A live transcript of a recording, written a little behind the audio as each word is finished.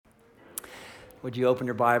Would you open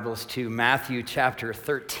your Bibles to Matthew chapter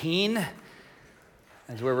 13?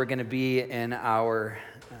 That's where we're going to be in our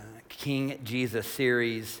King Jesus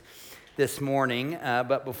series this morning.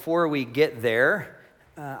 But before we get there,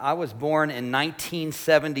 I was born in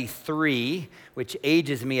 1973, which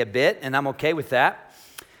ages me a bit, and I'm okay with that,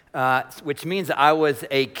 which means I was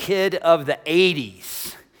a kid of the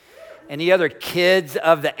 80s. Any other kids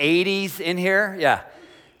of the 80s in here? Yeah.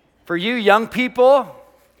 For you young people,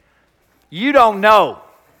 you don't know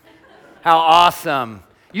how awesome.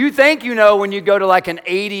 You think you know when you go to like an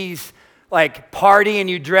 80s like party and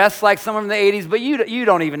you dress like someone from the 80s, but you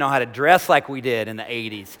don't even know how to dress like we did in the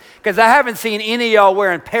 80s. Because I haven't seen any of y'all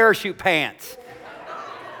wearing parachute pants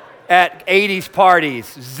at 80s parties.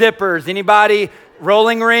 Zippers, anybody?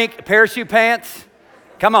 Rolling rink, parachute pants?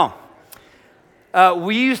 Come on.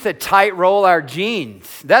 We used to tight roll our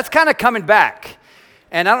jeans. That's kind of coming back.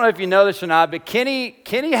 And I don't know if you know this or not, but Kenny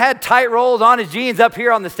had tight rolls on his jeans up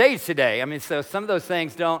here on the stage today. I mean, so some of those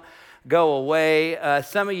things don't go away.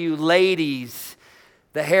 Some of you ladies,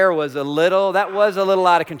 the hair was a little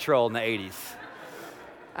out of control in the 80s.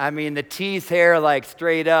 I mean, the teased hair like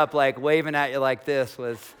straight up, like waving at you like this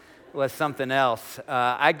was something else.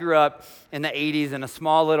 I grew up in the 80s in a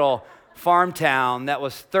small little farm town that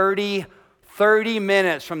was 30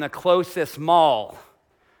 minutes from the closest mall.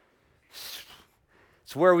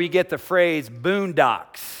 It's where we get the phrase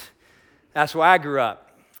boondocks. That's where I grew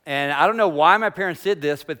up. And I don't know why my parents did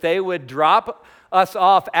this, but they would drop us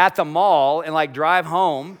off at the mall and like drive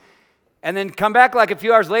home and then come back like a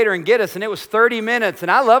few hours later and get us. And it was 30 minutes.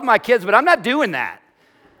 And I love my kids, but I'm not doing that.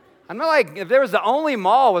 I'm not like, if there was the only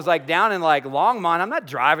mall was like down in like Longmont, I'm not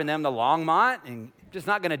driving them to Longmont and just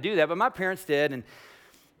not going to do that. But my parents did.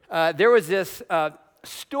 And there was this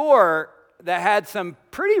store that had some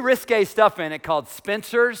pretty risque stuff in it called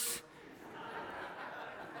Spencer's.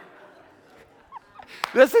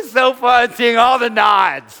 This is so fun seeing all the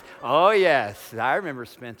nods. Oh, yes, I remember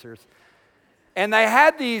Spencer's. And they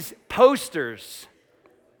had these posters,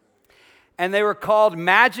 and they were called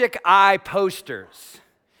Magic Eye posters.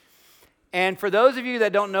 And for those of you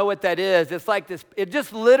that don't know what that is, it's like this, it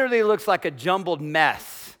just literally looks like a jumbled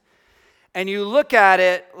mess. And you look at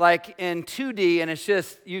it like in 2D and it's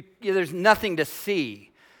just, there's nothing to see.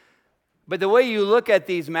 But the way you look at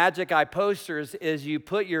these Magic Eye posters is you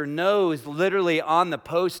put your nose literally on the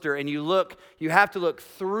poster and you have to look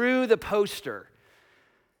through the poster.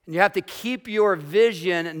 And you have to keep your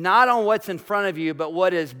vision not on what's in front of you, but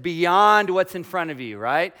what is beyond what's in front of you,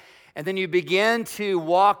 right? And then you begin to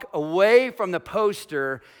walk away from the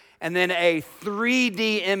poster and then a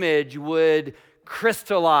 3D image would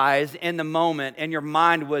crystallized in the moment, and your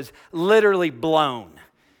mind was literally blown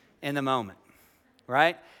in the moment,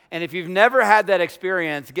 right? And if you've never had that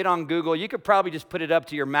experience, get on Google. You could probably just put it up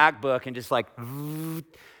to your MacBook and just like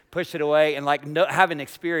push it away and like have an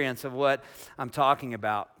experience of what I'm talking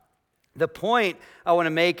about. The point I want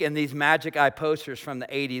to make in these Magic Eye posters from the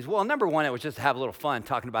 80s, well, number one, it was just to have a little fun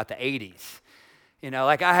talking about the 80s. You know,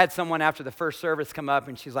 like I had someone after the first service come up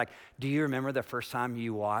and she's like, do you remember the first time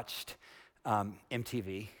you watched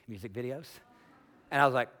MTV music videos? And I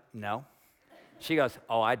was like, no. She goes,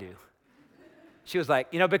 oh, I do. She was like,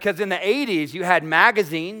 because in the 80s, you had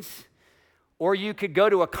magazines or you could go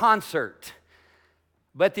to a concert.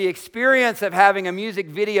 But the experience of having a music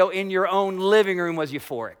video in your own living room was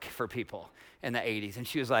euphoric for people in the 80s. And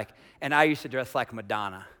she was like, and I used to dress like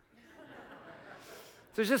Madonna.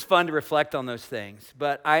 So it's just fun to reflect on those things.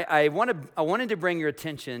 But I wanted to bring your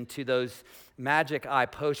attention to those Magic Eye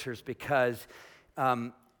posters because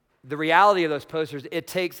the reality of those posters, it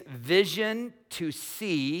takes vision to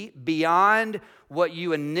see beyond what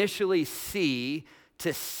you initially see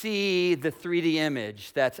to see the 3D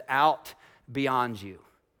image that's out beyond you,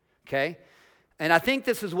 okay? And I think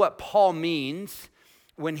this is what Paul means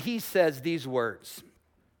when he says these words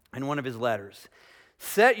in one of his letters.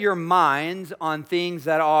 Set your minds on things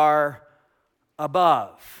that are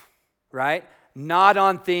above, right? Not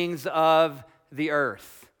on things of the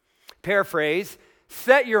earth. Paraphrase,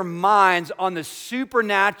 set your minds on the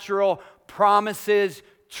supernatural promises,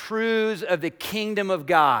 truths of the kingdom of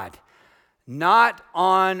God, not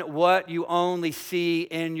on what you only see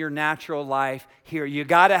in your natural life here. You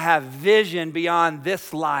got to have vision beyond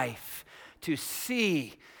this life to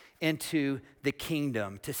see into the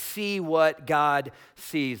kingdom, to see what God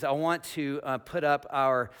sees. I want to put up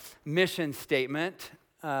our mission statement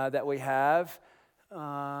that we have.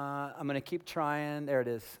 I'm going to keep trying. There it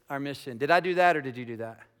is, our mission. Did I do that or did you do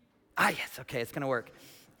that? Yes, okay, it's going to work.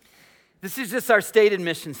 This is just our stated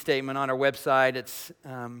mission statement on our website. It's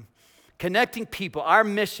connecting people. Our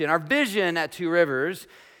mission, our vision at Two Rivers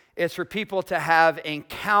It's for people to have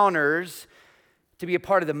encounters, to be a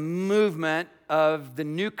part of the movement of the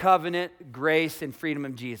new covenant, grace, and freedom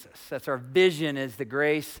of Jesus. That's our vision, is the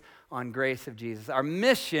grace on grace of Jesus. Our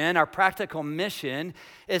mission, our practical mission,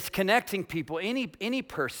 is connecting people, any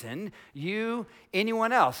person, you,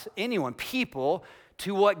 anyone else, anyone, people,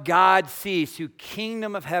 to what God sees, to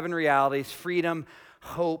kingdom of heaven realities, freedom,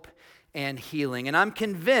 hope, and healing. And I'm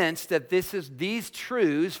convinced that these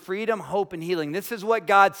truths, freedom, hope, and healing, this is what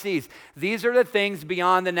God sees. These are the things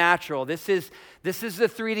beyond the natural. This is the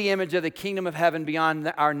 3D image of the kingdom of heaven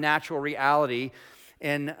beyond our natural reality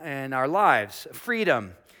in our lives.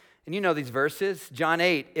 Freedom. And you know these verses. John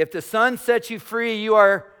 8, if the Son sets you free, you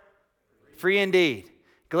are free indeed.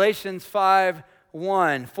 Galatians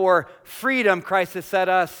 5:1, for freedom Christ has set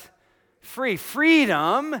us free.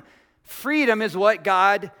 Freedom is what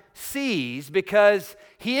God sees because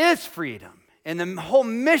he is freedom. And the whole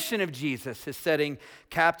mission of Jesus is setting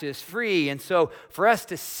captives free. And so for us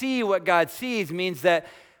to see what God sees means that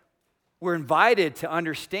we're invited to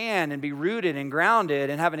understand and be rooted and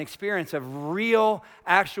grounded and have an experience of real,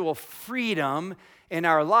 actual freedom in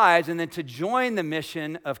our lives, and then to join the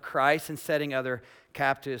mission of Christ in setting other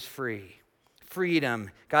captives free.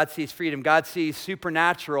 Freedom. God sees freedom. God sees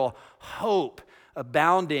supernatural hope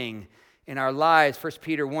abounding in our lives. 1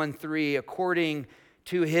 Peter 1:3, according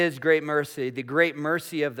to his great mercy, the great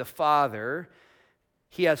mercy of the Father,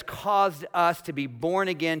 he has caused us to be born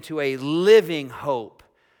again to a living hope,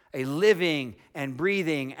 a living and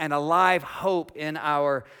breathing and alive hope in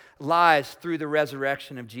our lives through the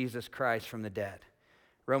resurrection of Jesus Christ from the dead.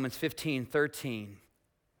 Romans 15:13,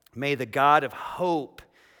 may the God of hope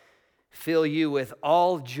fill you with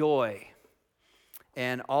all joy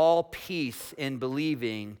and all peace in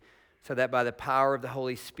believing, so that by the power of the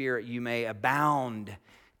Holy Spirit you may abound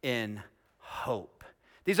in hope.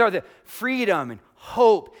 These are the freedom and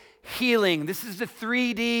hope, healing. This is the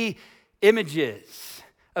 3D images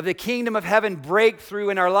of the kingdom of heaven breakthrough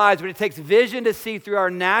in our lives. But it takes vision to see through our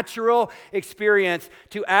natural experience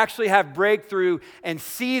to actually have breakthrough and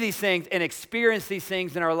see these things and experience these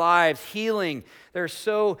things in our lives. Healing. There are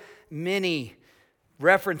so many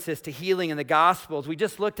references to healing in the Gospels. We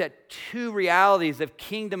just looked at 2 realities of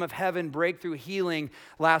kingdom of heaven breakthrough healing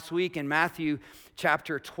last week in Matthew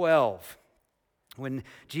chapter 12. When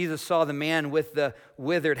Jesus saw the man with the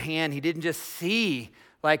withered hand, he didn't just see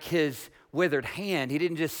like his withered hand. He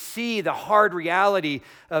didn't just see the hard reality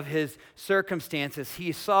of his circumstances.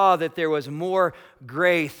 He saw that there was more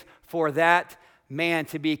grace for that man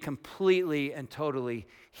to be completely and totally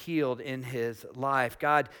healed in his life.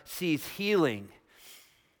 God sees healing.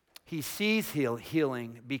 He sees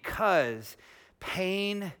healing because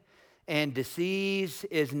pain and disease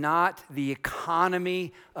is not the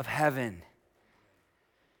economy of heaven.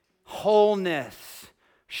 Wholeness,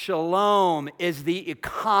 shalom is the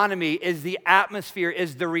economy, is the atmosphere,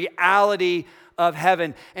 is the reality of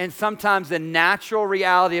heaven. And sometimes the natural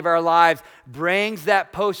reality of our lives brings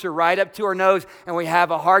that poster right up to our nose, and we have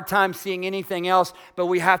a hard time seeing anything else, but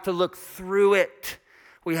we have to look through it.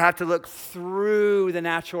 We have to look through the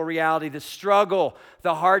natural reality, the struggle,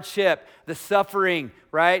 the hardship, the suffering,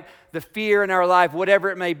 right? The fear in our life,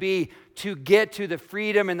 whatever it may be, to get to the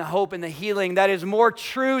freedom and the hope and the healing that is more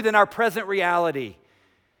true than our present reality.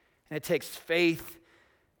 And it takes faith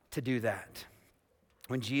to do that.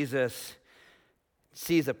 When Jesus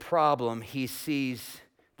sees a problem, he sees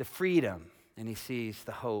the freedom, and he sees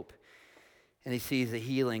the hope, and he sees the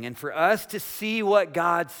healing. And for us to see what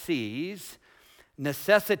God sees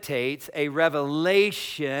necessitates a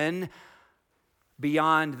revelation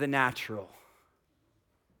beyond the natural.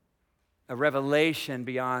 A revelation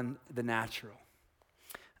beyond the natural.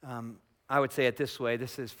 I would say it this way.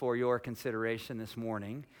 This is for your consideration this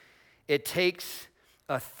morning. It takes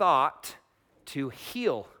a thought to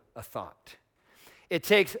heal a thought. It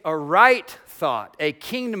takes a right thought, a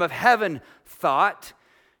kingdom of heaven thought,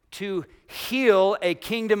 to heal a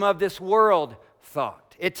kingdom of this world thought.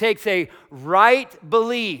 It takes a right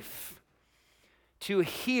belief to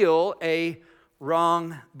heal a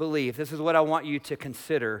wrong belief. This is what I want you to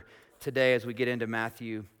consider today as we get into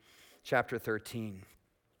Matthew chapter 13.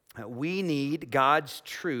 We need God's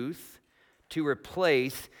truth to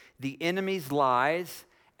replace the enemy's lies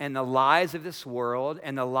and the lies of this world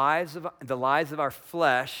and the lies of our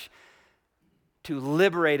flesh, to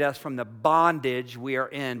liberate us from the bondage we are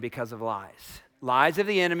in because of lies. Lies of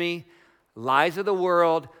the enemy, lies of the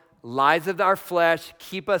world, lies of our flesh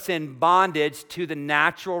keep us in bondage to the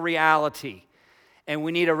natural reality. And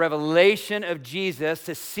we need a revelation of Jesus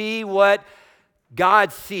to see what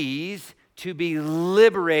God sees, to be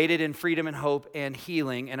liberated in freedom and hope and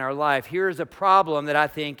healing in our life. Here's a problem that I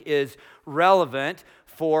think is relevant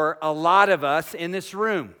for a lot of us in this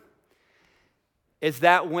room. Is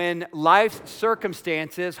that when life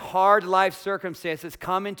circumstances, hard life circumstances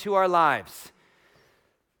come into our lives,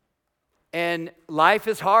 and life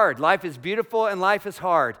is hard, life is beautiful and life is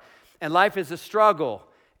hard, and life is a struggle.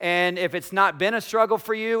 And if it's not been a struggle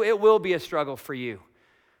for you, it will be a struggle for you.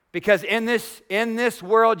 Because in this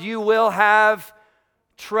world, you will have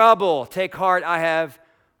trouble. Take heart, I have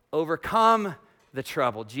overcome the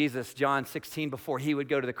trouble. Jesus, John 16, before he would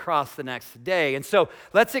go to the cross the next day. And so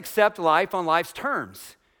let's accept life on life's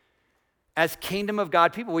terms. As kingdom of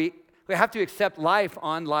God people, we have to accept life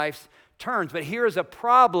on life's terms. But here's a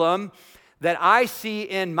problem that I see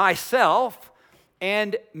in myself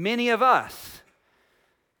and many of us,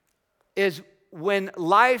 is when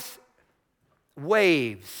life's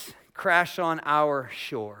waves crash on our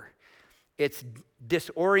shore. It's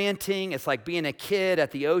disorienting. It's like being a kid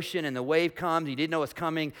at the ocean and the wave comes. You didn't know it's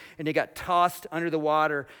coming and you got tossed under the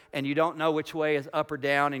water and you don't know which way is up or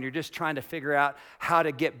down and you're just trying to figure out how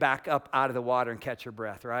to get back up out of the water and catch your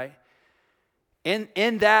breath, right?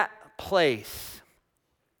 In that place,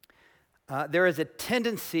 there is a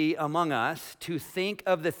tendency among us to think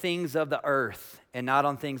of the things of the earth and not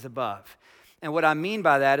on things above. And what I mean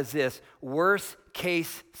by that is this: worst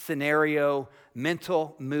case scenario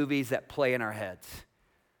mental movies that play in our heads.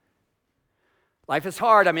 Life is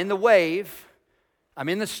hard. I'm in the wave. I'm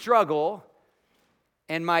in the struggle.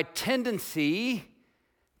 And my tendency,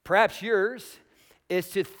 perhaps yours,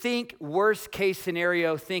 is to think worst case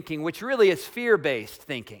scenario thinking, which really is fear-based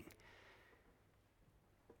thinking.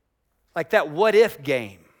 Like that what if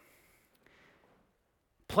game.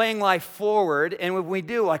 Playing life forward, and when we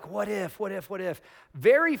do, like, what if?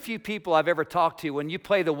 Very few people I've ever talked to, when you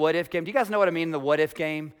play the what if game, do you guys know what I mean, the what if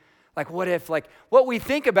game? Like, what if, like, what we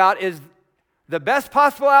think about is the best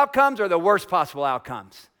possible outcomes or the worst possible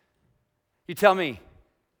outcomes? You tell me.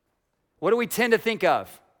 What do we tend to think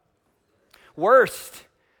of? Worst.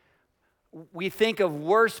 We think of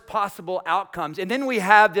worst possible outcomes. And then we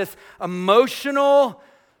have this emotional,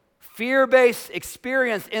 fear-based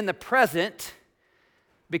experience in the present,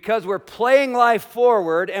 because we're playing life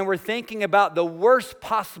forward and we're thinking about the worst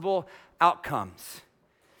possible outcomes.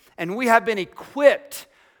 And we have been equipped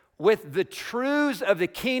with the truths of the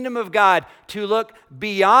kingdom of God to look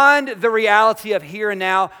beyond the reality of here and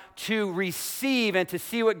now, to receive and to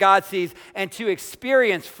see what God sees, and to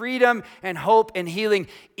experience freedom and hope and healing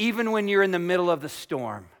even when you're in the middle of the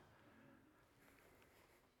storm.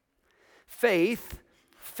 Faith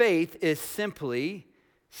is simply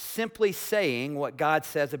saying what God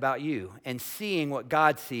says about you and seeing what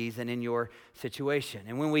God sees and in your situation.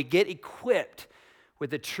 And when we get equipped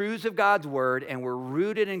with the truths of God's word and we're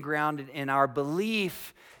rooted and grounded in our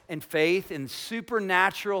belief and faith in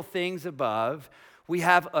supernatural things above, we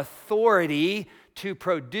have authority to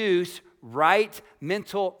produce right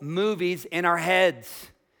mental movies in our heads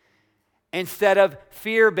instead of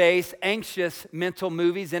fear-based, anxious mental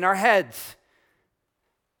movies in our heads.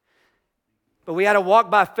 But we got to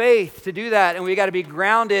walk by faith to do that, and we got to be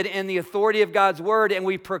grounded in the authority of God's word, and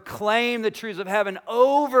we proclaim the truths of heaven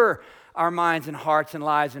over our minds and hearts and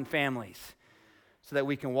lives and families so that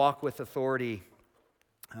we can walk with authority.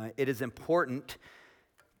 It is important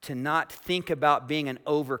to not think about being an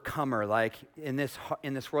overcomer, like in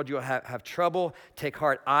this world you'll have trouble. Take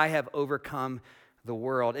heart, I have overcome the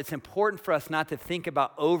world. It's important for us not to think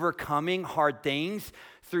about overcoming hard things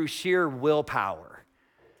through sheer willpower.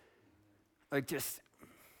 Like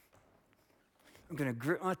I'm going to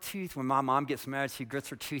grit my teeth. When my mom gets mad, she grits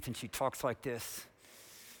her teeth and she talks like this.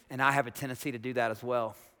 And I have a tendency to do that as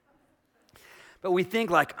well. But we think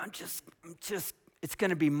like, it's going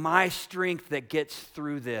to be my strength that gets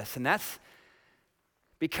through this. And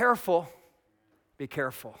be careful. Be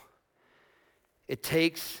careful. It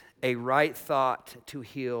takes a right thought to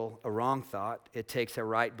heal a wrong thought. It takes a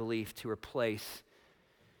right belief to replace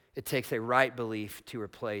It takes a right belief to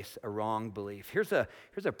replace a wrong belief. Here's a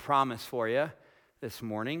promise for you this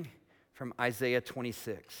morning from Isaiah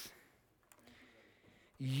 26.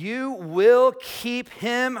 You will keep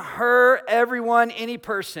him, her, everyone, any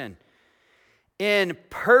person in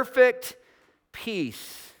perfect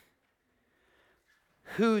peace,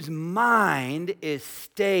 whose mind is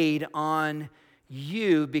stayed on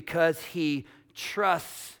you because he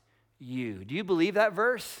trusts you. Do you believe that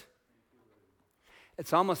verse?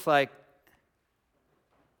 It's almost like,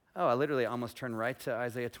 I literally almost turned right to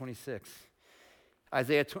Isaiah 26.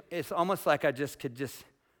 It's almost like I could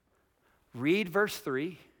read verse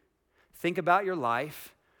 3, think about your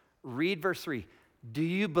life, read verse 3. Do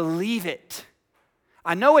you believe it?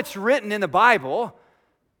 I know it's written in the Bible,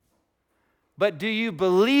 but do you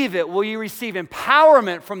believe it? Will you receive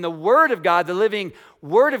empowerment from the Word of God, the living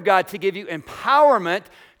Word of God, to give you empowerment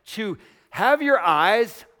to have your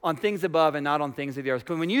eyes on things above and not on things of the earth?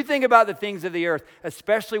 Because when you think about the things of the earth,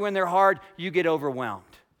 especially when they're hard, you get overwhelmed.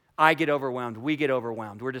 I get overwhelmed. We get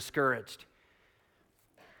overwhelmed. We're discouraged.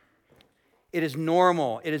 It is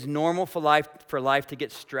normal. It is normal for life to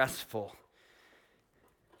get stressful.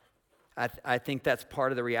 I think that's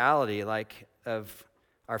part of the reality, of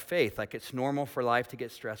our faith. It's normal for life to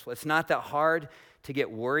get stressful. It's not that hard to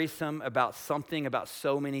get worrisome about something, about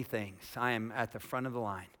so many things. I am at the front of the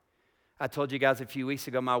line. I told you guys a few weeks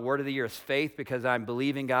ago, my word of the year is faith, because I'm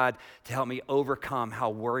believing God to help me overcome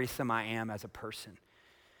how worrisome I am as a person.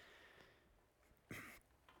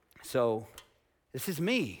 So this is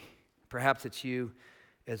me. Perhaps it's you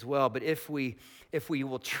as well. But if we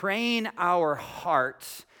will train our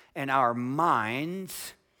hearts and our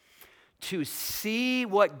minds to see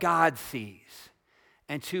what God sees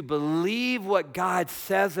and to believe what God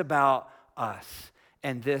says about us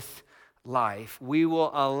and this life, we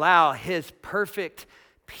will allow His perfect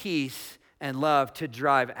peace and love to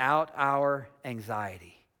drive out our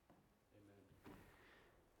anxiety.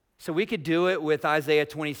 So we could do it with Isaiah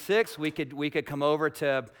 26. We could come over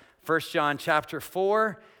to 1 John chapter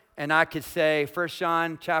 4, and I could say, 1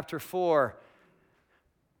 John chapter 4,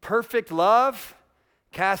 perfect love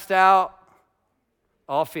cast out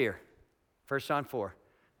all fear. 1 John 4.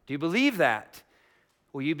 Do you believe that?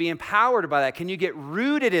 Will you be empowered by that? Can you get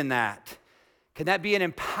rooted in that? Can that be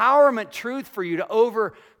an empowerment truth for you to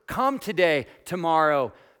overcome today,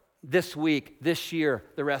 tomorrow, this week, this year,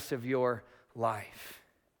 the rest of your life?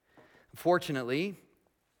 Unfortunately,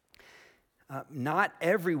 not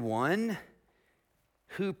everyone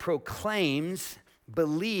who proclaims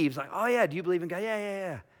believes, oh yeah, do you believe in God?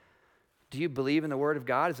 Yeah. Do you believe in the Word of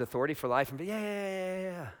God as authority for life?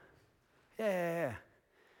 Yeah.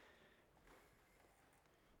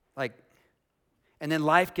 And then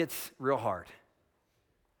life gets real hard.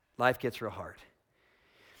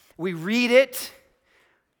 We read it.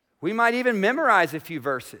 We might even memorize a few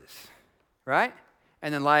verses, right?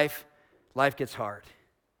 And then life gets hard.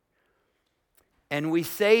 And we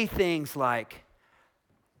say things like,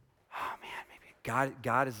 oh man, maybe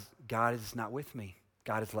God is not with me.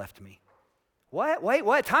 God has left me. What? Wait,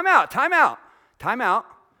 what? Time out.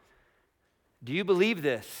 Do you believe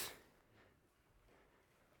this?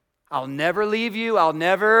 I'll never leave you. I'll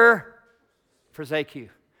never forsake you.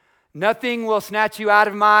 Nothing will snatch you out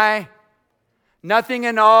of nothing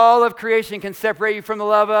in all of creation can separate you from the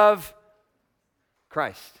love of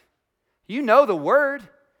Christ. You know the word.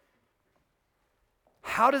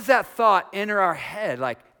 How does that thought enter our head?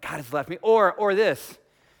 God has left me. Or this.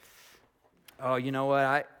 Oh, you know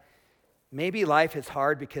what? Maybe life is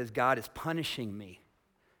hard because God is punishing me.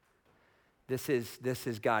 This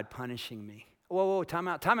is God punishing me. Whoa, time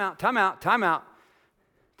out.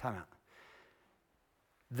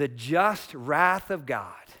 The just wrath of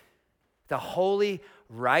God, the holy,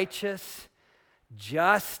 righteous,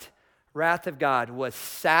 just wrath of God was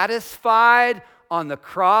satisfied on the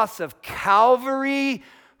cross of Calvary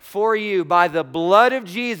for you. By the blood of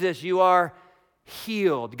Jesus, you are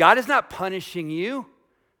healed. God is not punishing you.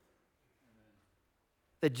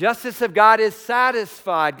 The justice of God is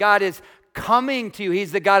satisfied. God is coming to you.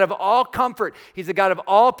 He's the God of all comfort. He's the God of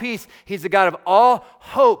all peace. He's the God of all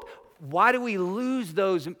hope. Why do we lose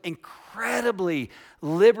those incredibly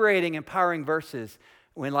liberating, empowering verses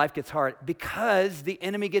when life gets hard? Because the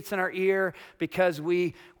enemy gets in our ear, because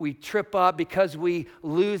we trip up, because we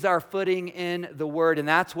lose our footing in the Word. And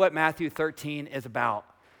that's what Matthew 13 is about.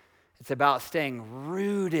 It's about staying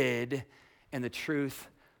rooted in the truth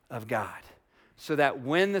of God, so that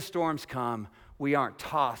when the storms come, we aren't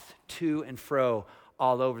tossed to and fro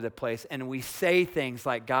all over the place. And we say things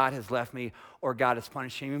like, God has left me, or God is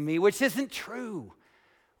punishing me, which isn't true.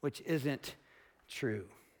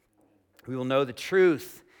 We will know the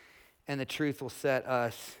truth, and the truth will set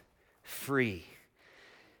us free.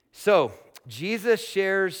 So, Jesus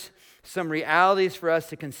shares some realities for us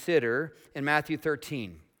to consider in Matthew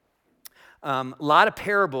 13. A lot of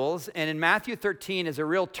parables, and in Matthew 13 is a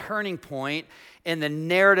real turning point in the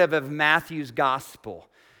narrative of Matthew's gospel.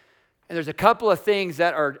 And there's a couple of things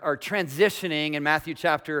that are transitioning in Matthew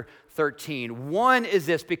chapter 13. One is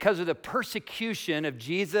this: because of the persecution of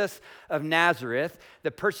Jesus of Nazareth,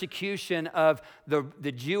 the persecution of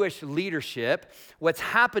the Jewish leadership, what's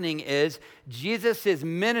happening is Jesus'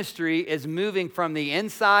 ministry is moving from the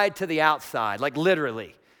inside to the outside,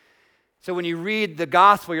 literally. So when you read the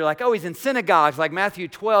gospel, you're like, oh, he's in synagogues. Like Matthew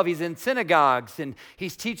 12, he's in synagogues, and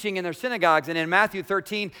he's teaching in their synagogues. And in Matthew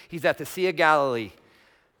 13, he's at the Sea of Galilee.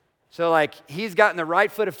 So like he's gotten the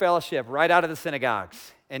right foot of fellowship right out of the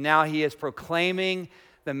synagogues. And now he is proclaiming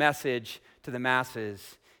the message to the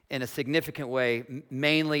masses in a significant way,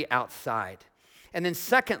 mainly outside. And then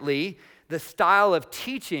secondly, the style of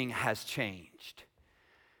teaching has changed.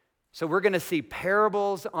 So we're going to see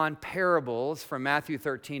parables on parables from Matthew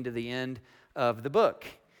 13 to the end of the book.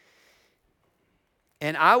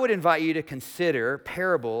 And I would invite you to consider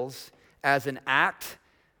parables as an act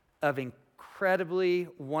of incredibly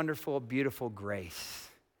wonderful, beautiful grace.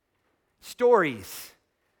 Stories.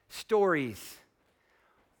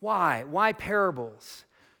 Why? Why parables?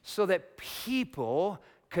 So that people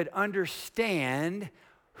could understand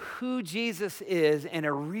who Jesus is in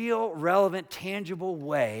a real, relevant, tangible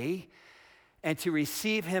way and to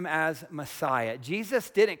receive him as Messiah. Jesus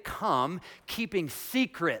didn't come keeping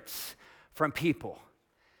secrets from people.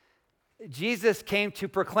 Jesus came to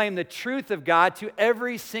proclaim the truth of God to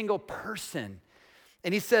every single person.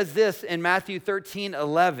 And he says this in Matthew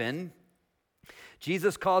 13:11.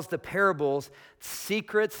 Jesus calls the parables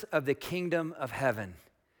secrets of the kingdom of heaven.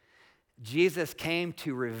 Jesus came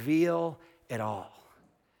to reveal it all.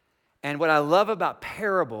 And what I love about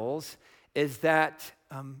parables is that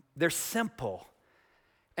they're simple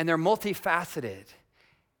and they're multifaceted.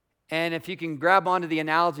 And if you can grab onto the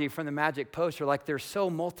analogy from the Magic Poster, like they're so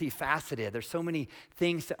multifaceted. There's so many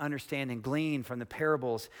things to understand and glean from the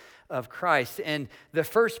parables of Christ. And the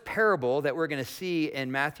first parable that we're going to see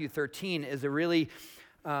in Matthew 13 is a really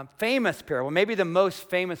famous parable, maybe the most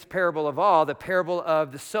famous parable of all, the parable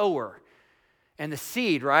of the sower and the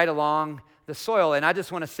seed right along the soil. And I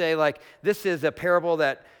just want to say, like, this is a parable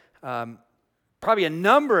that probably a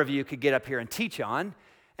number of you could get up here and teach on.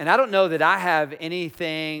 And I don't know that I have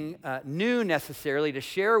anything new necessarily to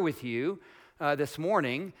share with you this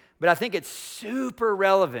morning, but I think it's super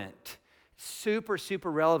relevant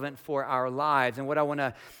for our lives. And what I want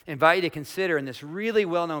to invite you to consider in this really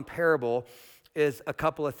well-known parable is a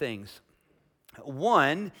couple of things.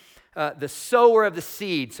 One, the sower of the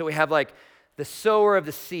seed. So we have like the sower of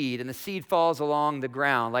the seed, and the seed falls along the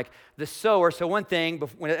ground. Like the sower, so one thing,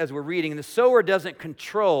 as we're reading, the sower doesn't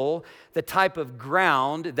control the type of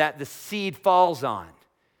ground that the seed falls on.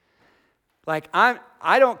 Like I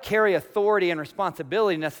don't carry authority and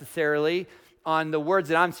responsibility necessarily on the words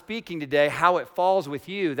that I'm speaking today, how it falls with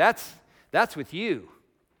you. That's with you.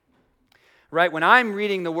 Right? When I'm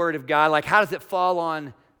reading the Word of God, like how does it fall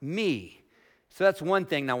on me? So that's one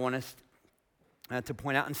thing I want us to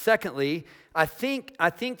point out. And secondly, I think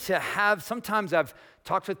to have, sometimes I've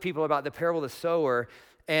talked with people about the parable of the sower,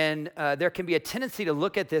 and there can be a tendency to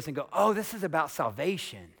look at this and go, oh, this is about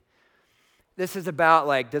salvation. This is about,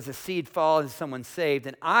 like, does a seed fall and is someone saved?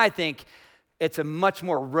 And I think it's a much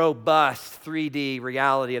more robust 3D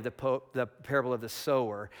reality of the parable of the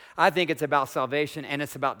sower. I think it's about salvation and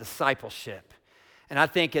it's about discipleship. And I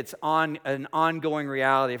think it's on an ongoing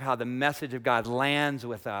reality of how the message of God lands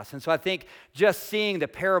with us. And so I think just seeing the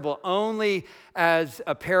parable only as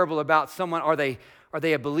a parable about someone, are they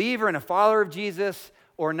a believer and a follower of Jesus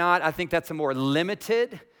or not? I think that's a more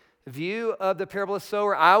limited view of the parable of the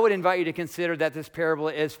sower. I would invite you to consider that this parable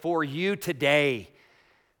is for you today.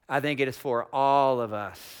 I think it is for all of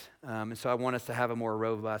us. And so I want us to have a more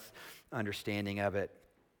robust understanding of it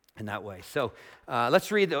in that way. So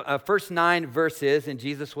let's read the first 9 verses, and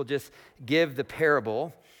Jesus will just give the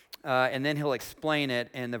parable, and then he'll explain it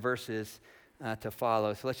in the verses to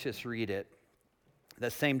follow. So let's just read it.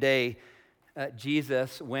 That same day,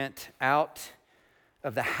 Jesus went out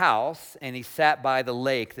of the house, and he sat by the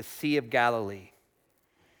lake, the Sea of Galilee.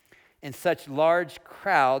 And such large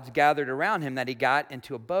crowds gathered around him that he got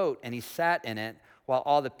into a boat, and he sat in it while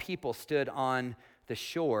all the people stood on the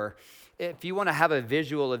shore. If you want to have a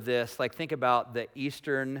visual of this, like think about the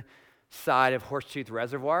eastern side of Horsetooth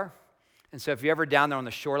Reservoir. And so if you're ever down there on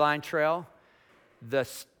the shoreline trail, the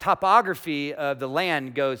topography of the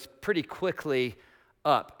land goes pretty quickly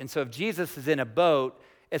up. And so if Jesus is in a boat,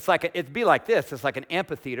 it'd be like this. It's like an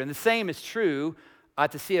amphitheater. And the same is true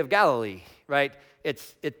at the Sea of Galilee, right?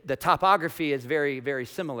 The topography is very, very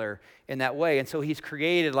similar in that way. And so he's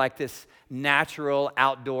created like this natural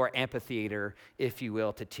outdoor amphitheater, if you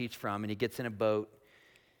will, to teach from. And he gets in a boat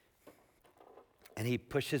and he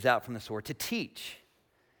pushes out from the shore to teach.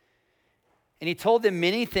 And he told them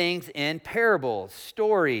many things in parables,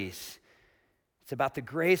 stories. It's about the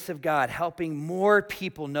grace of God helping more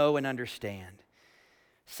people know and understand.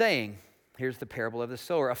 Saying, here's the parable of the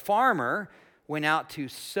sower. A farmer went out to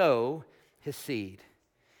sow his seed.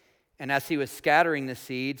 And as he was scattering the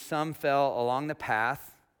seed, some fell along the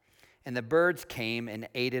path, and the birds came and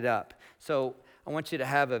ate it up. So I want you to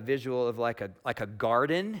have a visual of like a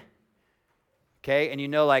garden, okay?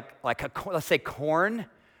 And let's say corn,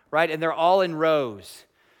 right? And they're all in rows.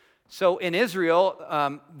 So in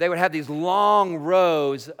Israel, they would have these long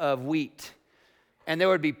rows of wheat, and there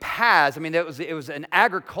would be paths. I mean, it was an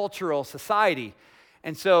agricultural society,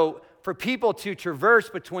 and so for people to traverse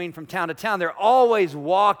from town to town, they're always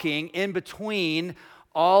walking in between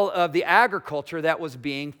all of the agriculture that was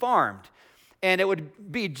being farmed. And it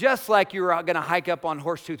would be just like you were going to hike up on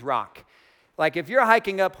Horsetooth Rock. Like if you're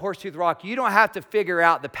hiking up Horsetooth Rock, you don't have to figure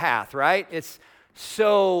out the path, right? It's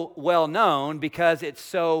so well known because it's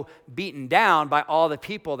so beaten down by all the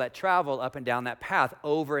people that travel up and down that path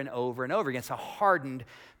over and over and over again. It's a hardened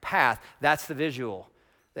path. That's the visual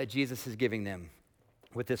that Jesus is giving them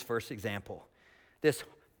with this first example. This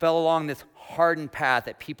fell along this hardened path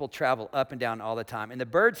that people travel up and down all the time. And the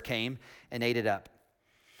birds came and ate it up.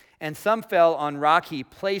 And some fell on rocky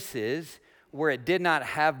places where it did not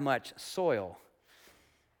have much soil.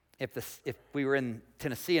 If we were in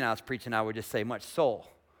Tennessee and I was preaching, I would just say much soul.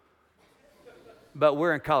 But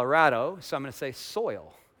we're in Colorado, so I'm going to say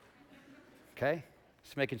soil. Okay?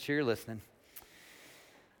 Just making sure you're listening.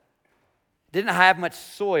 Didn't have much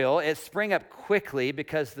soil. It sprang up quickly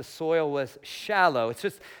because the soil was shallow. It's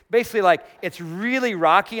just basically like it's really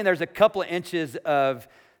rocky and there's a couple of inches of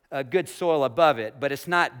good soil above it, but it's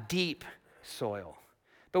not deep soil.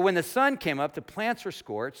 But when the sun came up, the plants were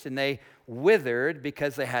scorched and they withered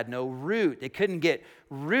because they had no root. They couldn't get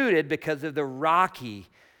rooted because of the rocky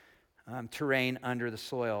terrain under the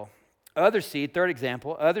soil. Third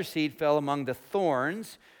example, other seed fell among the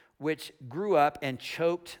thorns, which grew up and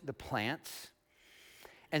choked the plants.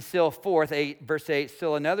 And still verse 8,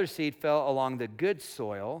 still another seed fell along the good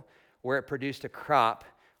soil where it produced a crop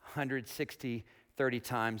 160, 30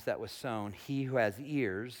 times that was sown. He who has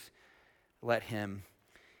ears, let him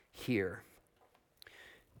hear.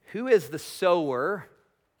 Who is the sower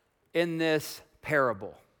in this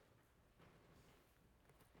parable?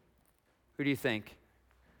 Who do you think?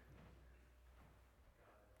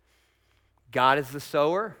 God is the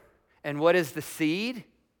sower. And what is the seed?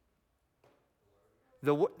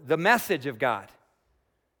 The message of God,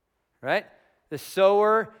 right? The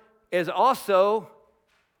sower is also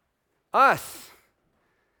us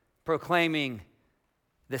proclaiming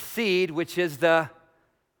the seed, which is the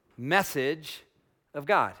message of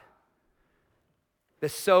God. The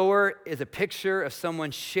sower is a picture of someone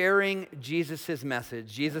sharing Jesus'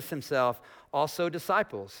 message. Jesus himself, also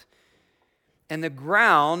disciples. And the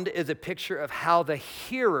ground is a picture of how the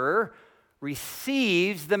hearer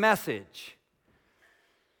receives the message.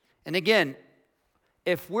 And again,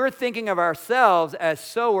 if we're thinking of ourselves as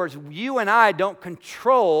sowers, you and I don't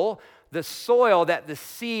control the soil that the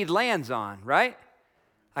seed lands on, right?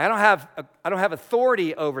 I don't have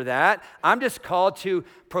authority over that. I'm just called to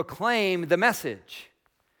proclaim the message.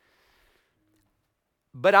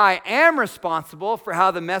 But I am responsible for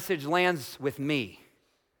how the message lands with me.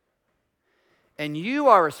 And you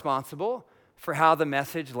are responsible for how the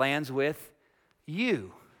message lands with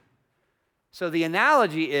you. So the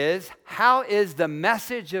analogy is, how is the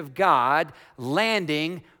message of God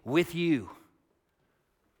landing with you?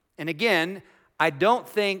 And again, I don't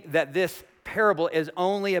think that this parable is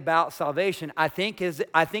only about salvation. I think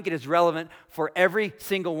it is relevant for every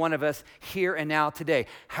single one of us here and now today.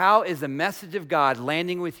 How is the message of God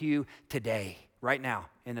landing with you today, right now,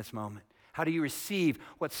 in this moment? How do you receive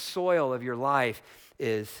what soil of your life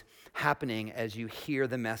is happening as you hear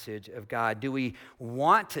the message of God? Do we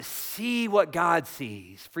want to see what God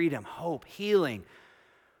sees? Freedom, hope, healing?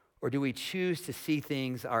 Or do we choose to see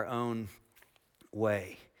things our own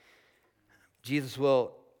way? Jesus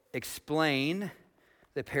will explain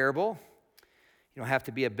the parable. You don't have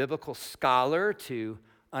to be a biblical scholar to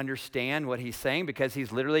understand what he's saying because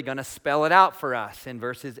he's literally going to spell it out for us in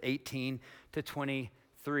verses 18 to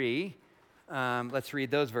 23. Let's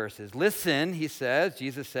read those verses. Listen,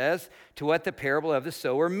 Jesus says, to what the parable of the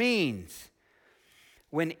sower means.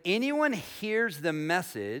 When anyone hears the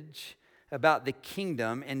message about the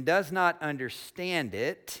kingdom and does not understand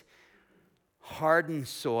it, hardened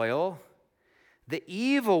soil, the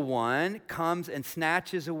evil one comes and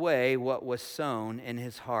snatches away what was sown in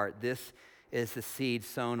his heart. This is the seed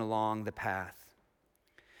sown along the path.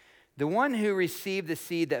 The one who received the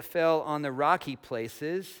seed that fell on the rocky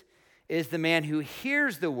places is the man who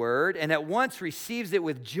hears the word and at once receives it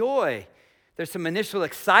with joy. There's some initial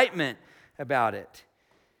excitement about it.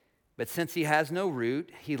 But since he has no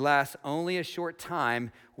root, he lasts only a short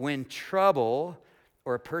time when trouble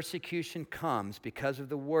or persecution comes because of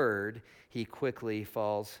the word, he quickly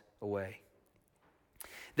falls away.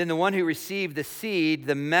 Then the one who received the seed,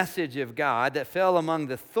 the message of God, that fell among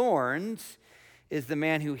the thorns, is the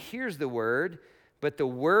man who hears the word, but the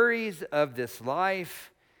worries of this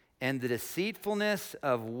life and the deceitfulness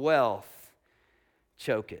of wealth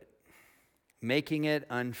choke it, making it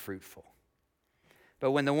unfruitful.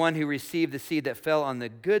 But when the one who received the seed that fell on the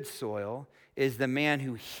good soil is the man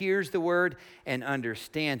who hears the word and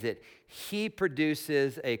understands it, he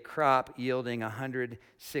produces a crop yielding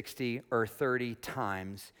 160 or 30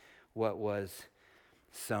 times what was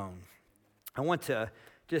sown. I want to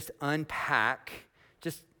just unpack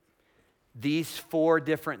just these 4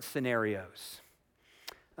 different scenarios.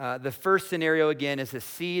 The first scenario, again, is a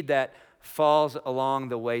seed that falls along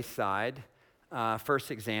the wayside.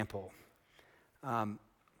 First example.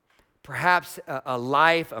 Perhaps a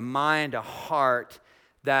life, a mind, a heart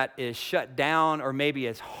that is shut down or maybe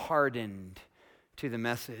is hardened to the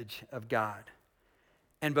message of God.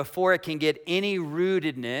 And before it can get any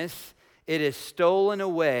rootedness, it is stolen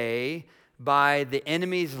away by the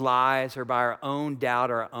enemy's lies or by our own doubt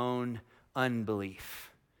or our own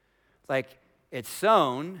unbelief. Like it's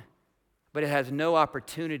sown, but it has no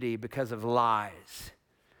opportunity because of lies.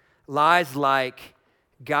 Lies like,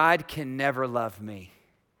 God can never love me.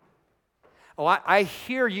 Oh, I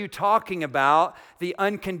hear you talking about the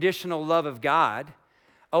unconditional love of God.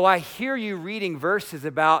 Oh, I hear you reading verses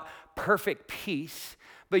about perfect peace,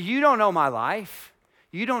 but you don't know my life.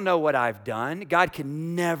 You don't know what I've done. God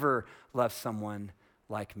can never love someone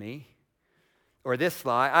like me. Or this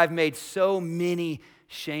lie, I've made so many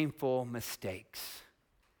shameful mistakes.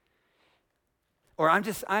 Or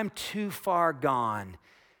I'm too far gone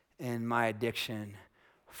in my addiction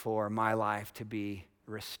for my life to be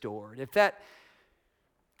restored. If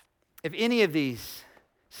any of these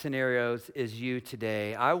scenarios is you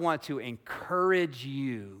today, I want to encourage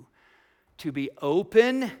you to be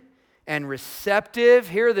open and receptive,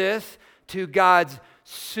 hear this, to God's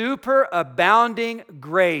superabounding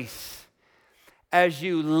grace as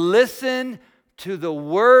you listen to the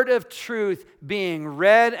word of truth being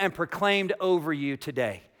read and proclaimed over you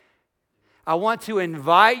today. I want to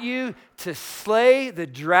invite you to slay the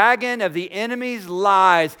dragon of the enemy's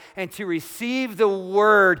lies and to receive the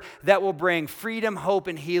word that will bring freedom, hope,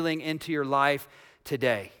 and healing into your life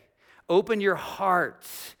today. Open your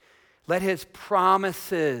hearts. Let his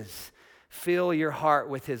promises fill your heart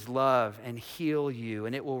with his love and heal you,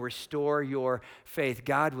 and it will restore your faith.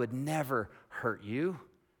 God would never hurt you.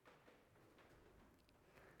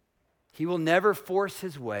 He will never force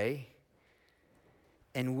his way.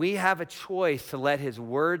 And we have a choice to let his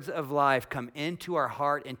words of life come into our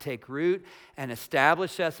heart and take root and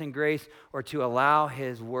establish us in grace, or to allow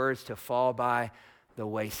his words to fall by the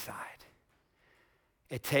wayside.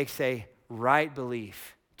 It takes a right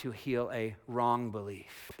belief to heal a wrong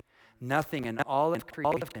belief. Nothing in all of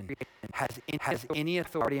creation has any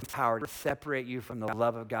authority and power to separate you from the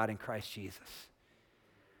love of God in Christ Jesus.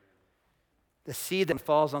 The seed that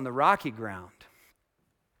falls on the rocky ground.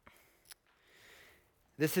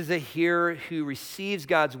 This is a hearer who receives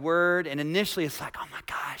God's word, and initially it's like, oh my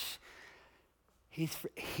gosh,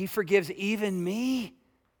 he forgives even me?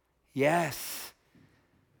 Yes.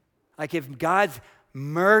 Like if God's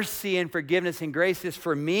mercy and forgiveness and grace is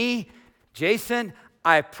for me, Jason,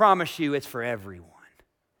 I promise you it's for everyone.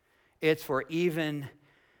 It's for even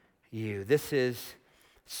you. This is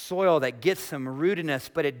soil that gets some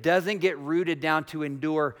rootedness, but it doesn't get rooted down to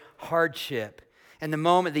endure hardship. And the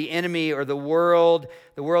moment the enemy or the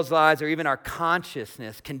world's lies, or even our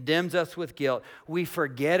consciousness condemns us with guilt, we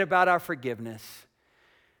forget about our forgiveness.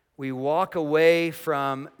 We walk away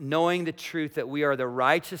from knowing the truth that we are the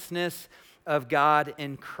righteousness of God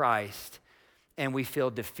in Christ, and we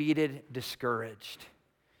feel defeated, discouraged.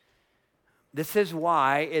 This is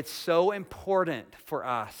why it's so important for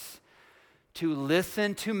us to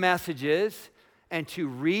listen to messages and to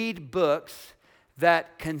read books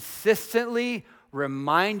that consistently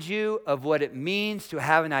remind you of what it means to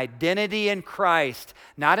have an identity in Christ.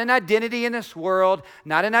 Not an identity in this world,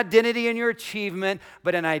 not an identity in your achievement,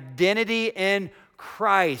 but an identity in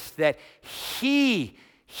Christ, that He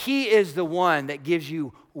is the one that gives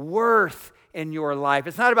you worth in your life.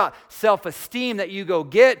 It's not about self-esteem that you go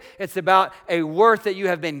get, it's about a worth that you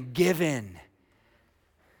have been given.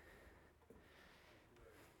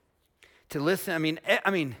 To listen,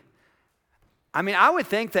 I would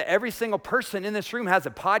think that every single person in this room has a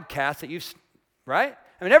podcast that you've, right?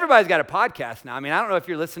 Everybody's got a podcast now. I don't know if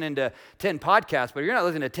you're listening to 10 podcasts, but if you're not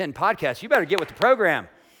listening to 10 podcasts, you better get with the program.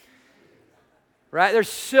 Right? There's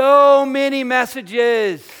so many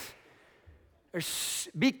messages.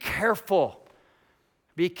 Be careful.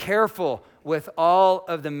 Be careful with all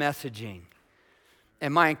of the messaging.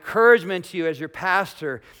 And my encouragement to you as your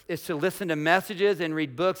pastor is to listen to messages and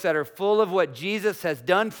read books that are full of what Jesus has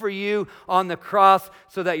done for you on the cross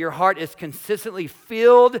so that your heart is consistently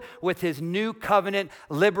filled with his new covenant,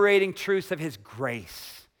 liberating truths of his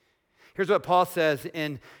grace. Here's what Paul says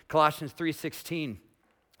in Colossians 3:16.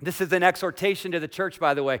 This is an exhortation to the church,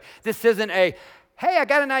 by the way. This isn't a, hey, I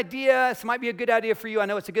got an idea. This might be a good idea for you. I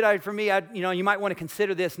know it's a good idea for me. You might want to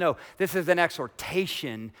consider this. No, this is an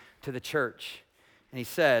exhortation to the church. And he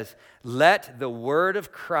says, let the word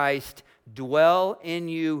of Christ dwell in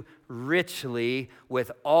you richly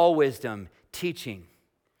with all wisdom, teaching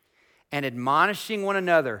and admonishing one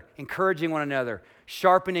another, encouraging one another,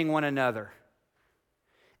 sharpening one another,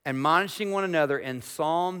 admonishing one another in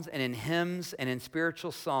psalms and in hymns and in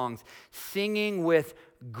spiritual songs, singing with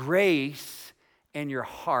grace in your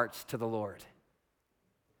hearts to the Lord.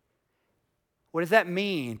 What does that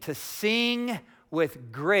mean? To sing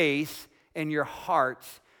with grace in your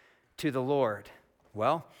hearts to the Lord.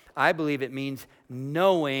 Well, I believe it means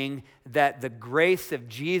knowing that the grace of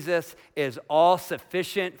Jesus is all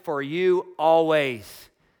sufficient for you always.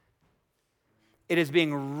 It is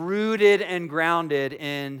being rooted and grounded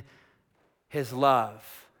in his love.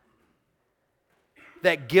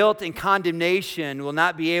 That guilt and condemnation will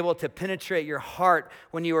not be able to penetrate your heart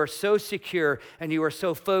when you are so secure and you are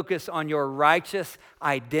so focused on your righteous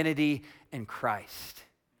identity in Christ.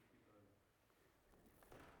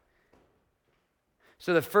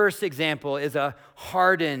 So the first example is a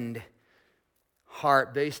hardened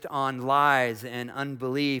heart based on lies and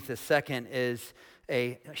unbelief. The second is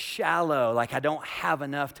a shallow, like I don't have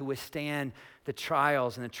enough to withstand the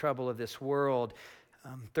trials and the trouble of this world.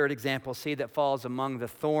 Third example, seed that falls among the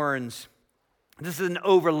thorns. This is an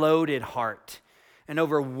overloaded heart, an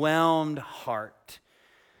overwhelmed heart,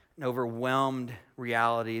 an overwhelmed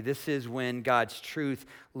reality. This is when God's truth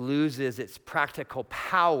loses its practical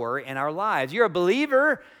power in our lives. You're a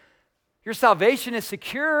believer, your salvation is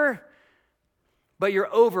secure, but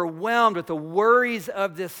you're overwhelmed with the worries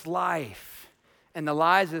of this life and the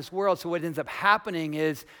lies of this world. So what ends up happening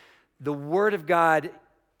is the Word of God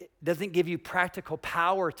doesn't give you practical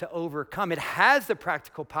power to overcome. It has the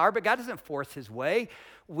practical power, but God doesn't force his way.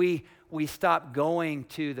 We stop going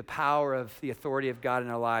to the power of the authority of God in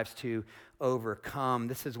our lives to overcome.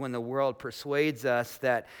 This is when the world persuades us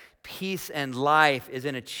that peace and life is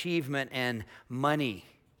an achievement and money.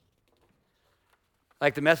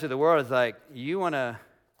 Like the message of the world is like, you want to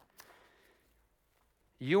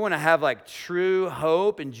have like true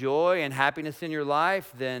hope and joy and happiness in your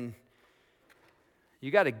life, then you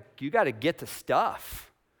got to get the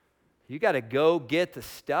stuff. You got to go get the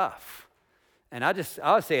stuff. And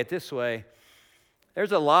I'll say it this way.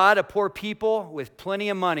 There's a lot of poor people with plenty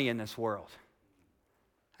of money in this world.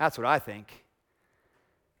 That's what I think.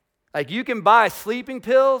 Like you can buy sleeping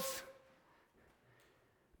pills,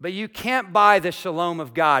 but you can't buy the shalom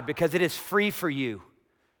of God because it is free for you.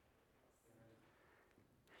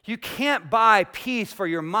 You can't buy peace for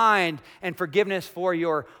your mind and forgiveness for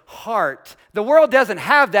your heart. The world doesn't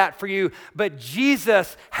have that for you, but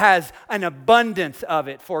Jesus has an abundance of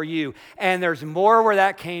it for you. And there's more where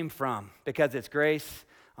that came from because it's grace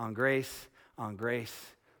on grace on grace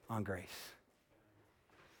on grace.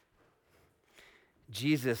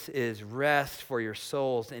 Jesus is rest for your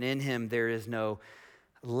souls, and in him there is no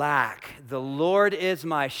lack. The Lord is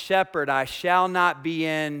my shepherd, I shall not be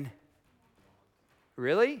in.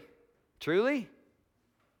 Really? Truly?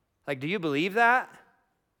 Like, do you believe that?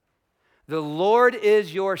 The Lord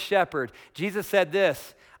is your shepherd. Jesus said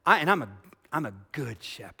this, I'm a good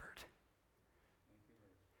shepherd.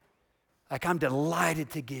 Like, I'm delighted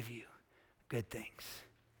to give you good things.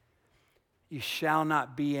 You shall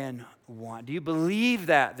not be in want. Do you believe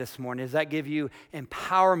that this morning? Does that give you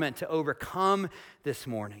empowerment to overcome this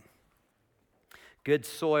morning? Good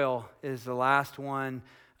soil is the last one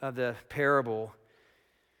of the parable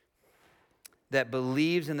that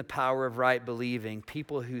believes in the power of right believing,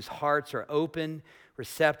 people whose hearts are open,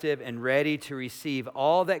 receptive, and ready to receive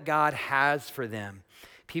all that God has for them.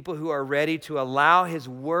 People who are ready to allow his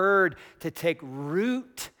word to take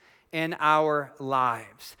root in our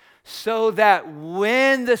lives so that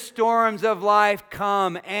when the storms of life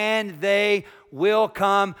come, and they will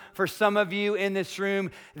come, for some of you in this room,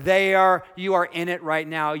 you are in it right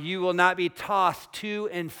now. You will not be tossed to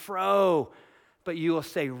and fro, but you will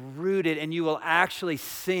stay rooted and you will actually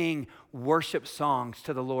sing worship songs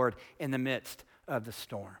to the Lord in the midst of the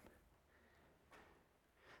storm.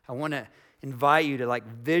 I want to invite you to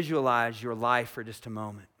visualize your life for just a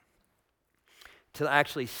moment. to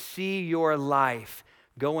actually see your life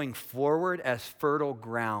going forward as fertile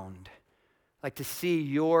ground. Like to see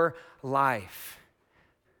your life,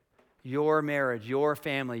 your marriage, your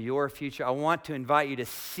family, your future. I want to invite you to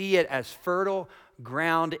see it as fertile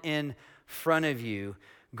ground in front of you,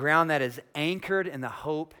 ground that is anchored in the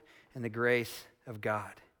hope and the grace of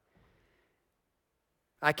God.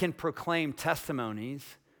 I can proclaim testimonies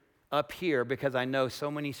up here because I know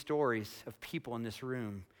so many stories of people in this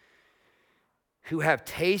room who have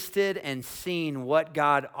tasted and seen what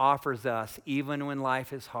God offers us even when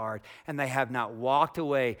life is hard, and they have not walked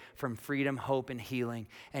away from freedom, hope, and healing.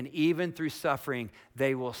 And even through suffering,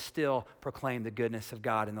 they will still proclaim the goodness of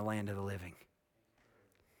God in the land of the living.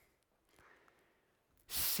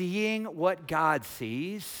 Seeing what God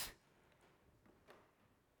sees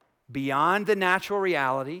beyond the natural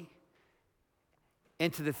reality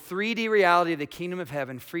into the 3D reality of the kingdom of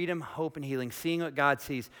heaven, freedom, hope, and healing, seeing what God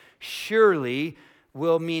sees, surely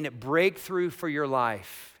will mean a breakthrough for your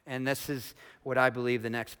life. And this is what I believe the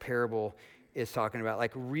next parable is talking about.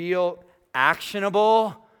 Like real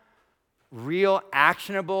actionable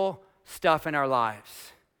stuff in our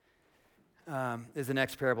lives is the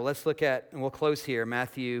next parable. Let's look at, and we'll close here,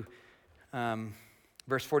 Matthew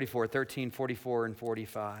verse 44, 13, 44, and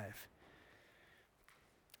 45.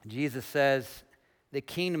 Jesus says, the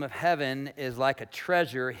kingdom of heaven is like a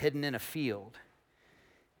treasure hidden in a field.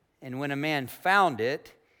 And when a man found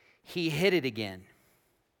it, he hid it again.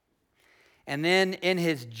 And then in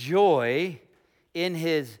his joy,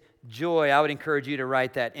 I would encourage you to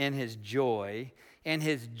write that, in his joy,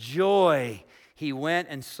 he went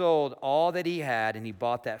and sold all that he had and he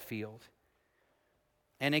bought that field.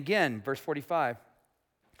 And again, verse 45,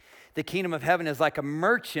 the kingdom of heaven is like a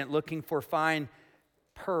merchant looking for fine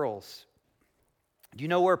pearls. Do you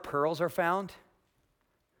know where pearls are found?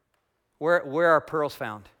 Where are pearls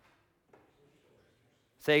found?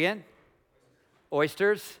 Say again?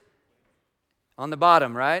 Oysters? On the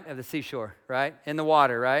bottom, right, of the seashore, right? In the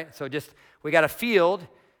water, right? So we got a field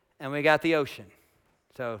and we got the ocean.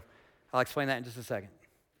 So I'll explain that in just a second.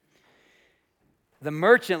 The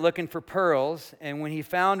merchant looking for pearls, and when he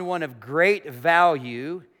found one of great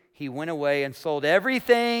value, he went away and sold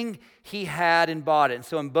everything he had and bought it. And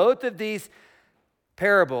so in both of these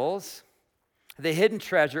parables, the hidden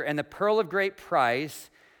treasure and the pearl of great price,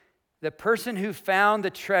 the person who found the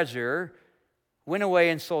treasure went away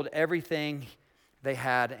and sold everything they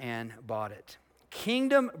had and bought it.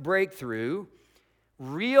 Kingdom breakthrough,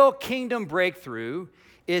 real kingdom breakthrough,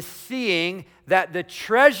 is seeing that the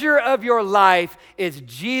treasure of your life is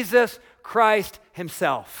Jesus Christ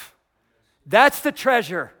himself. That's the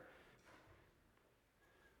treasure.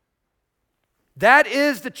 That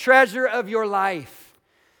is the treasure of your life.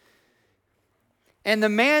 And the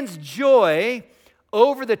man's joy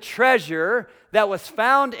over the treasure that was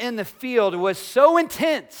found in the field was so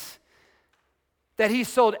intense that he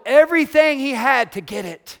sold everything he had to get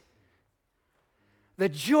it. The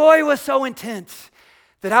joy was so intense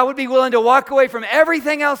that I would be willing to walk away from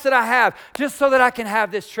everything else that I have just so that I can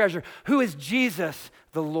have this treasure, who is Jesus,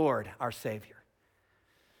 the Lord, our Savior.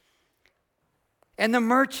 And the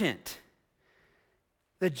merchant,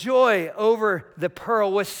 the joy over the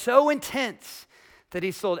pearl was so intense that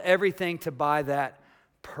he sold everything to buy that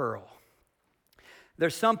pearl.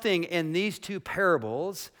 There's something in these two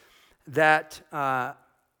parables that I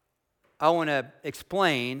want to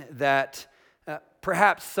explain that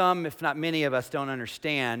perhaps some, if not many of us, don't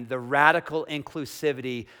understand the radical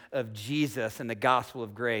inclusivity of Jesus and the gospel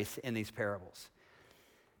of grace in these parables.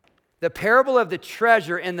 The parable of the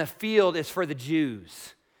treasure in the field is for the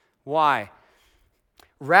Jews. Why?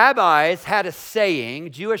 Rabbis had a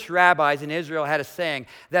saying, Jewish rabbis in Israel had a saying,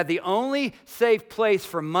 that the only safe place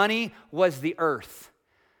for money was the earth.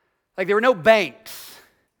 Like there were no banks,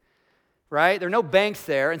 right? There were no banks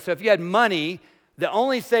there. And so if you had money, the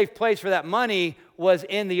only safe place for that money was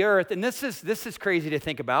in the earth. And this is crazy to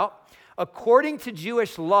think about. According to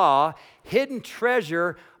Jewish law, hidden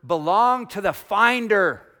treasure belonged to the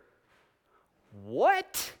finder.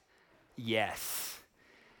 What? Yes.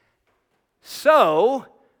 So,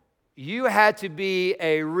 you had to be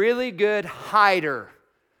a really good hider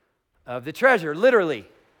of the treasure, literally.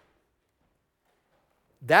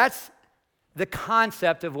 That's the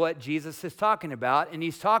concept of what Jesus is talking about, and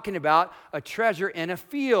he's talking about a treasure in a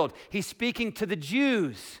field. He's speaking to the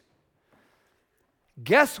Jews.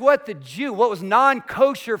 Guess what what was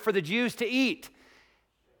non-kosher for the Jews to eat?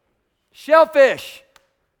 Shellfish.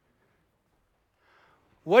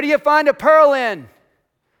 What do you find a pearl in?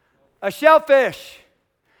 A shellfish.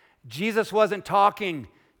 Jesus wasn't talking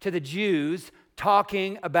to the Jews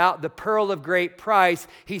talking about the pearl of great price,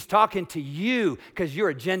 he's talking to you because you're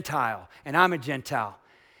a Gentile and I'm a Gentile.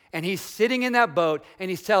 And he's sitting in that boat and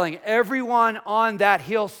he's telling everyone on that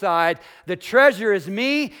hillside, the treasure is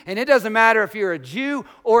me, and it doesn't matter if you're a Jew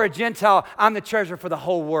or a Gentile, I'm the treasure for the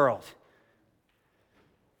whole world.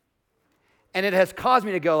 And it has caused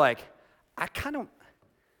me to go like, I kind of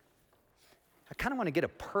want to get a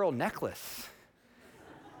pearl necklace.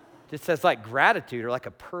 Just as like gratitude, or like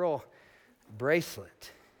a pearl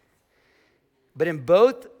bracelet. But in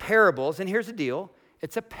both parables, and here's the deal,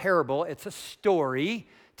 it's a parable, it's a story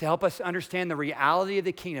to help us understand the reality of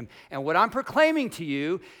the kingdom. And what I'm proclaiming to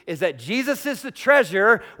you is that Jesus is the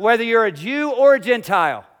treasure, whether you're a Jew or a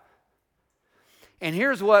Gentile. And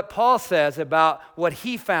here's what Paul says about what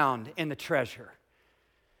he found in the treasure.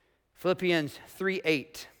 Philippians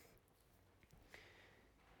 3:8.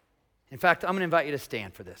 In fact, I'm going to invite you to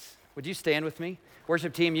stand for this. Would you stand with me?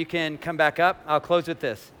 Worship team, you can come back up. I'll close with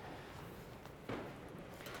this.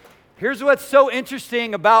 Here's what's so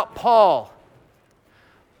interesting about Paul.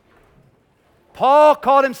 Paul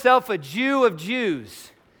called himself a Jew of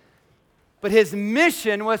Jews, but his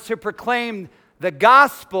mission was to proclaim the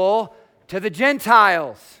gospel to the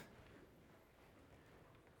Gentiles.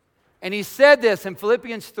 And he said this in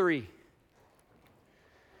Philippians 3.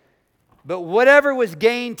 But whatever was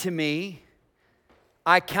gained to me,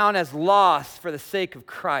 I count as loss for the sake of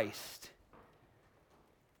Christ.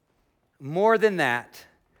 More than that,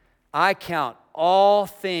 I count all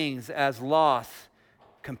things as loss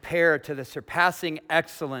compared to the surpassing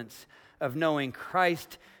excellence of knowing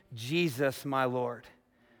Christ Jesus my Lord,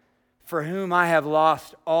 for whom I have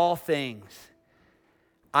lost all things.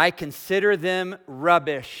 I consider them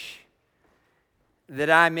rubbish,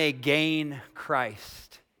 that I may gain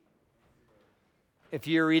Christ. If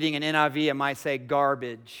you're reading an NIV, it might say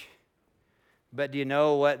garbage. But do you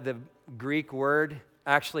know what the Greek word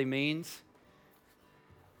actually means?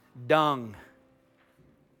 Dung.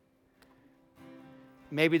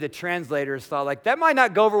 Maybe the translators thought, like, that might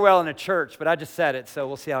not go over well in a church, but I just said it, so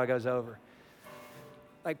we'll see how it goes over.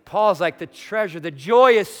 Like, Paul's like, the treasure, the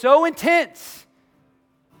joy is so intense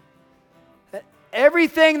that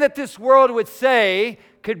everything that this world would say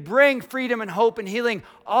could bring freedom and hope and healing,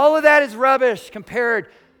 all of that is rubbish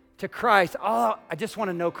compared to Christ. I just want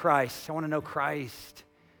to know Christ. I want to know Christ.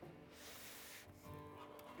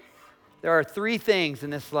 There are three things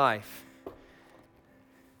in this life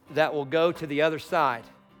that will go to the other side.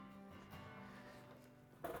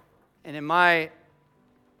 And in my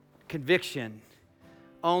conviction,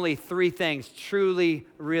 only three things truly,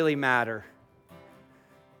 really matter.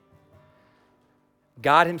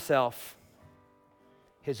 God Himself,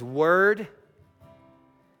 His Word,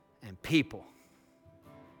 and people.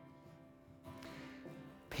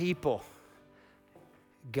 People.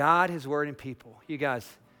 God, His Word, and people. You guys,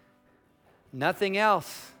 nothing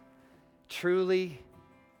else truly.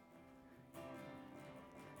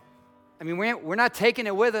 I mean, we're not taking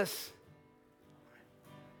it with us.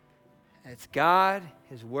 It's God,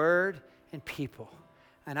 His Word, and people.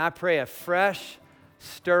 And I pray a fresh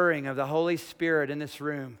stirring of the Holy Spirit in this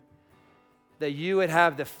room, that you would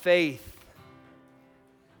have the faith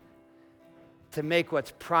to make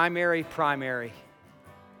what's primary, primary.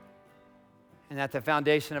 And that the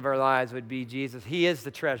foundation of our lives would be Jesus. He is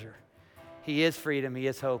the treasure. He is freedom. He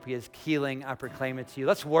is hope. He is healing. I proclaim it to you.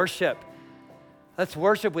 Let's worship. Let's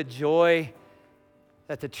worship with joy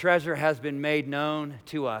that the treasure has been made known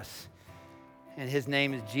to us. And His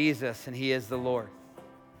name is Jesus, and He is the Lord.